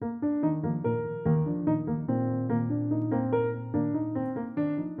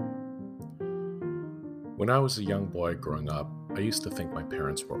When I was a young boy growing up, I used to think my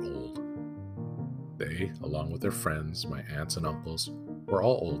parents were old. They, along with their friends, my aunts and uncles, were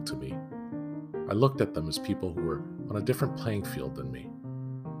all old to me. I looked at them as people who were on a different playing field than me.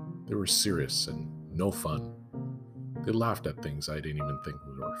 They were serious and no fun. They laughed at things I didn't even think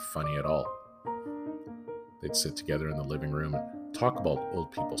were funny at all. They'd sit together in the living room and talk about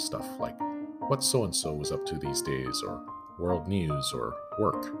old people stuff like what so and so was up to these days, or world news, or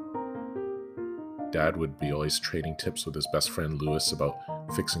work. Dad would be always trading tips with his best friend Louis about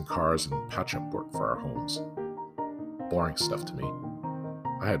fixing cars and patch-up work for our homes. Boring stuff to me.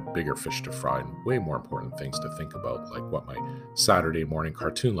 I had bigger fish to fry and way more important things to think about, like what my Saturday morning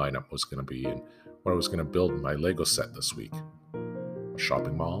cartoon lineup was going to be and what I was going to build in my Lego set this week. A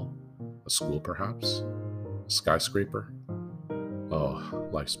shopping mall? A school, perhaps? A skyscraper? Oh,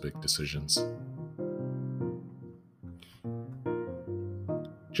 life's big decisions.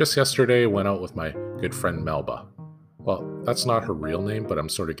 Just yesterday, I went out with my good friend Melba. Well, that's not her real name, but I'm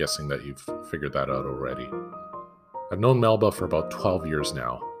sort of guessing that you've figured that out already. I've known Melba for about 12 years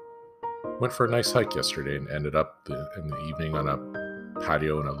now. Went for a nice hike yesterday and ended up in the evening on a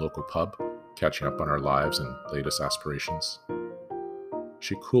patio in a local pub, catching up on our lives and latest aspirations.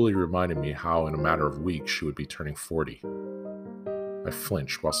 She coolly reminded me how in a matter of weeks she would be turning 40. I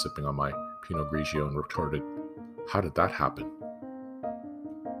flinched while sipping on my Pinot Grigio and retorted, "How did that happen?"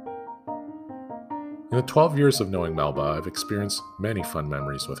 In the 12 years of knowing Melba, I've experienced many fun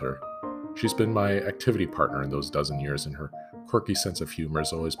memories with her. She's been my activity partner in those dozen years, and her quirky sense of humor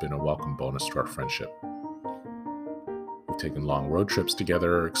has always been a welcome bonus to our friendship. We've taken long road trips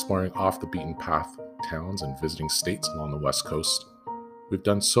together, exploring off the beaten path towns and visiting states along the West Coast. We've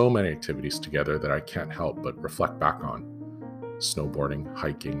done so many activities together that I can't help but reflect back on. Snowboarding,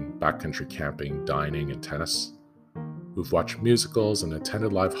 hiking, backcountry camping, dining, and tennis. We've watched musicals and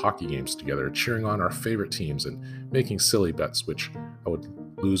attended live hockey games together, cheering on our favorite teams and making silly bets, which I would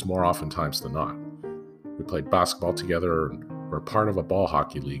lose more oftentimes than not. We played basketball together and were part of a ball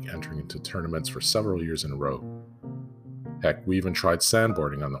hockey league, entering into tournaments for several years in a row. Heck, we even tried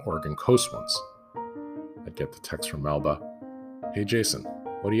sandboarding on the Oregon coast once. I'd get the text from Melba, "Hey Jason,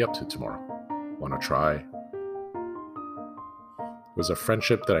 what are you up to tomorrow? Wanna try?" It was a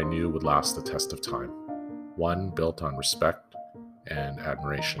friendship that I knew would last the test of time. One built on respect and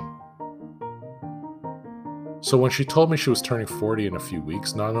admiration. So when she told me she was turning 40 in a few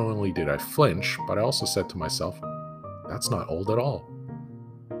weeks, not only did I flinch, but I also said to myself, that's not old at all.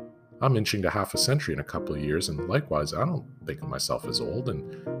 I'm inching to half a century in a couple of years, and likewise, I don't think of myself as old in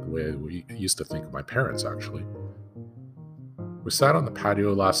the way we used to think of my parents, actually. We sat on the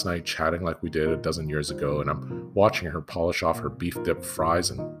patio last night chatting like we did a dozen years ago, and I'm watching her polish off her beef-dipped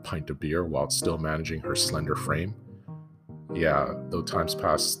fries and pint of beer while still managing her slender frame. Yeah, though times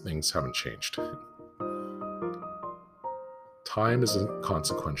past, things haven't changed. Time isn't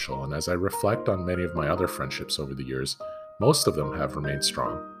consequential, and as I reflect on many of my other friendships over the years, most of them have remained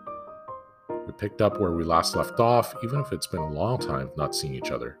strong. We picked up where we last left off, even if it's been a long time not seeing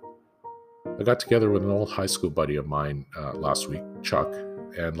each other. I got together with an old high school buddy of mine last week, Chuck,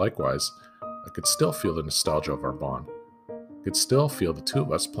 and likewise, I could still feel the nostalgia of our bond. I could still feel the two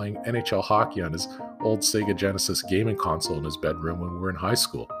of us playing NHL hockey on his old Sega Genesis gaming console in his bedroom when we were in high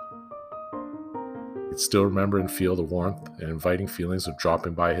school. I could still remember and feel the warmth and inviting feelings of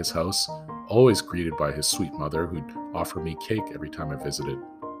dropping by his house, always greeted by his sweet mother who'd offer me cake every time I visited.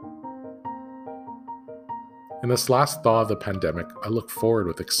 In this last thaw of the pandemic, I look forward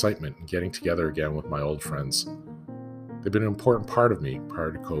with excitement in getting together again with my old friends. They've been an important part of me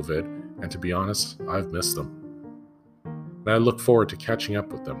prior to COVID, and to be honest, I've missed them. And I look forward to catching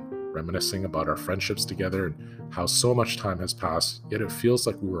up with them, reminiscing about our friendships together and how so much time has passed, yet it feels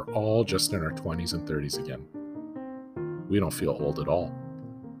like we were all just in our 20s and 30s again. We don't feel old at all.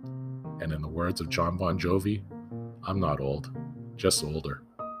 And in the words of John Bon Jovi, I'm not old, just older.